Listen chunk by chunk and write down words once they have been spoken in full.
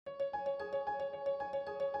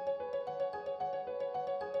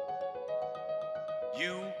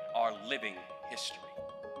You are living history.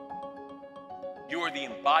 You are the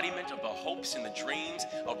embodiment of the hopes and the dreams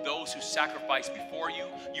of those who sacrificed before you.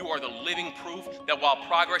 You are the living proof that while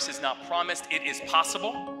progress is not promised, it is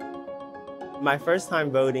possible. My first time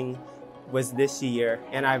voting was this year,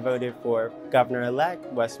 and I voted for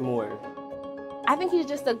Governor-elect Wes Moore. I think he's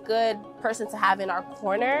just a good person to have in our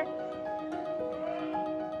corner.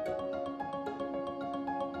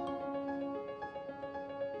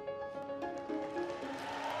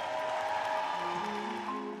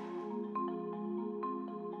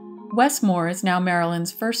 Wes Moore is now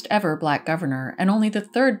Maryland's first ever Black governor and only the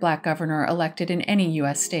third Black governor elected in any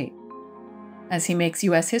U.S. state. As he makes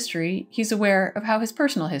U.S. history, he's aware of how his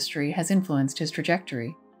personal history has influenced his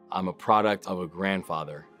trajectory. I'm a product of a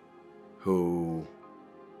grandfather who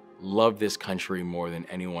loved this country more than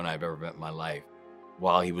anyone I've ever met in my life.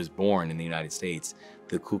 While he was born in the United States,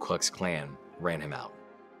 the Ku Klux Klan ran him out.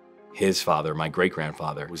 His father, my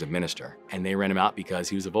great-grandfather, was a minister, and they ran him out because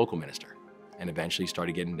he was a vocal minister. And eventually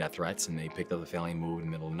started getting death threats, and they picked up the family and moved in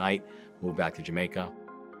the middle of the night, moved back to Jamaica.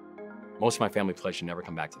 Most of my family pledged to never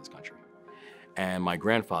come back to this country. And my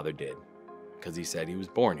grandfather did, because he said he was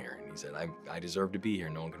born here. And he said, I deserve to be here,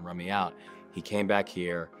 no one can run me out. He came back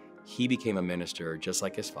here, he became a minister just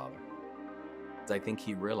like his father. I think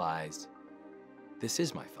he realized, this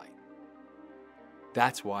is my fight.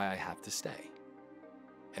 That's why I have to stay.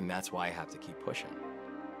 And that's why I have to keep pushing.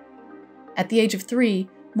 At the age of 3,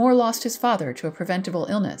 Moore lost his father to a preventable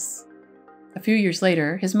illness. A few years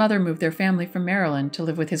later, his mother moved their family from Maryland to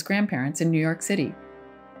live with his grandparents in New York City.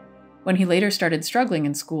 When he later started struggling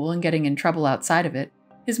in school and getting in trouble outside of it,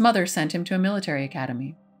 his mother sent him to a military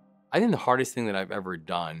academy. I think the hardest thing that I've ever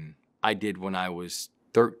done, I did when I was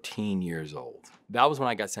 13 years old. That was when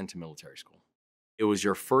I got sent to military school. It was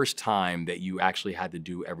your first time that you actually had to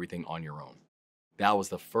do everything on your own. That was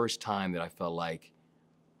the first time that I felt like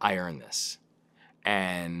I earned this.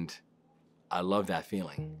 And I love that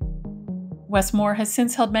feeling. Wes Moore has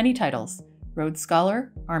since held many titles: Rhodes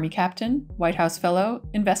Scholar, Army Captain, White House Fellow,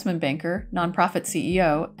 Investment Banker, Nonprofit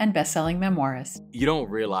CEO, and best-selling memoirist. You don't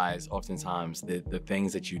realize oftentimes that the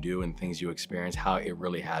things that you do and things you experience, how it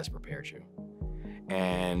really has prepared you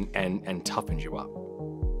and toughened you up.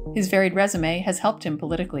 His varied resume has helped him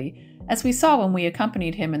politically, as we saw when we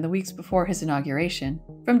accompanied him in the weeks before his inauguration,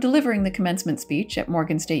 from delivering the commencement speech at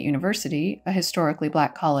Morgan State University, a historically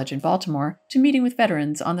Black college in Baltimore, to meeting with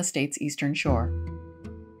veterans on the state's eastern shore.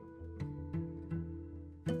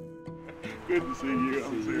 Good to see you.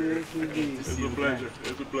 I'm serious. It's a pleasure.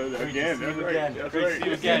 It's a pleasure. Again, that's right. That's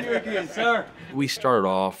right. See you again, sir. We started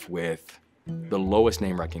off with the lowest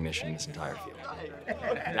name recognition in this entire field.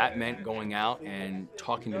 That meant going out and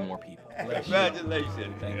talking to more people.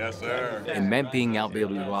 Congratulations. Yes, sir. It meant being able to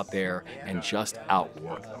go out there and just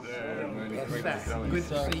outwork them. Good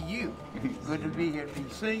to see you. Good to be here to be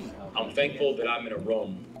seen. I'm thankful that I'm in a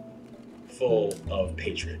room full of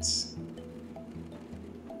patriots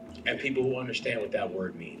and people who understand what that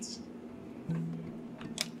word means.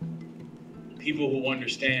 People who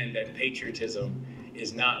understand that patriotism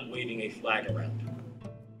is not waving a flag around.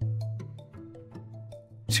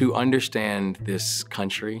 To understand this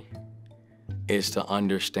country is to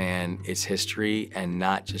understand its history and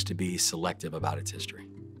not just to be selective about its history.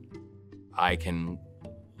 I can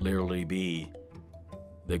literally be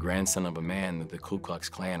the grandson of a man that the Ku Klux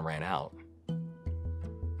Klan ran out,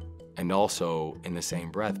 and also, in the same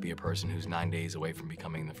breath, be a person who's 9 days away from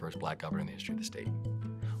becoming the first Black governor in the history of the state.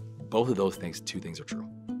 Both of those things, two things are true.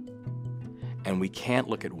 And we can't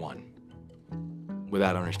look at one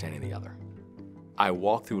without understanding the other. I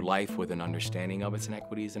walk through life with an understanding of its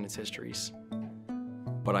inequities and its histories,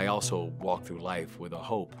 but I also walk through life with a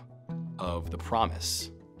hope of the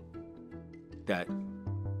promise that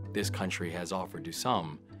this country has offered to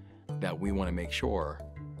some that we want to make sure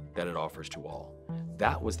that it offers to all.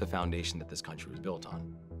 That was the foundation that this country was built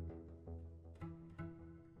on.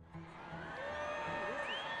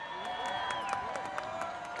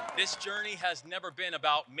 This journey has never been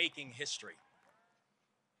about making history.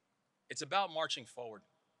 It's about marching forward.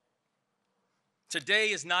 Today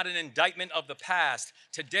is not an indictment of the past.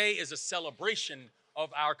 Today is a celebration of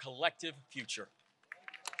our collective future.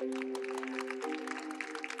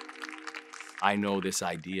 I know this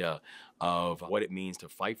idea of what it means to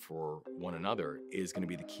fight for one another is going to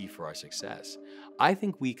be the key for our success. I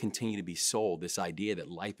think we continue to be sold this idea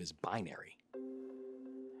that life is binary.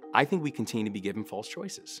 I think we continue to be given false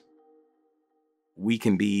choices. We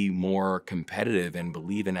can be more competitive and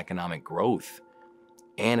believe in economic growth,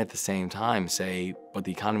 and at the same time say, but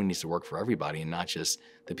the economy needs to work for everybody and not just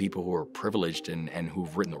the people who are privileged and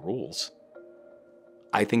who've written the rules.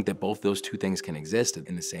 I think that both those two things can exist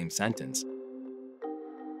in the same sentence.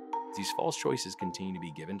 These false choices continue to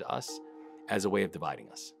be given to us as a way of dividing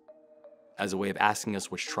us, as a way of asking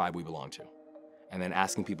us which tribe we belong to, and then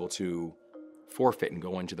asking people to forfeit and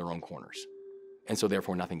go into their own corners. And so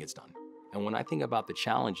therefore nothing gets done. And when I think about the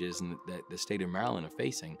challenges that the state of Maryland are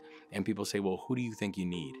facing, and people say, well, who do you think you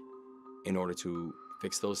need in order to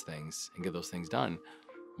fix those things and get those things done?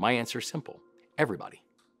 My answer is simple: everybody.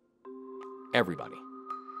 Everybody.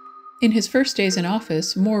 In his first days in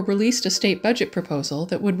office, Moore released a state budget proposal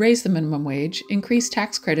that would raise the minimum wage, increase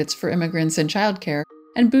tax credits for immigrants and childcare,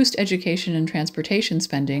 and boost education and transportation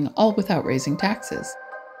spending, all without raising taxes.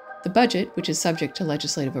 The budget, which is subject to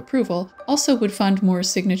legislative approval, also would fund Moore's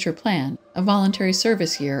signature plan, a voluntary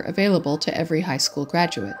service year available to every high school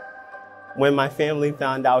graduate. When my family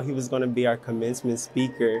found out he was going to be our commencement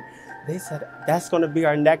speaker, they said, that's going to be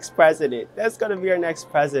our next president. That's going to be our next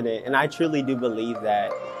president. And I truly do believe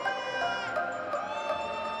that.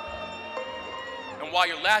 And while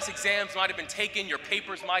your last exams might have been taken, your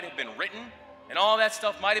papers might have been written, and all that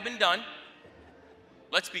stuff might have been done,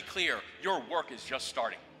 let's be clear, your work is just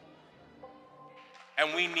starting.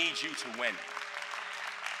 And we need you to win.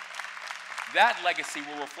 That legacy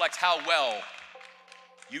will reflect how well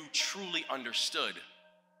you truly understood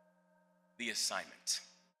the assignment.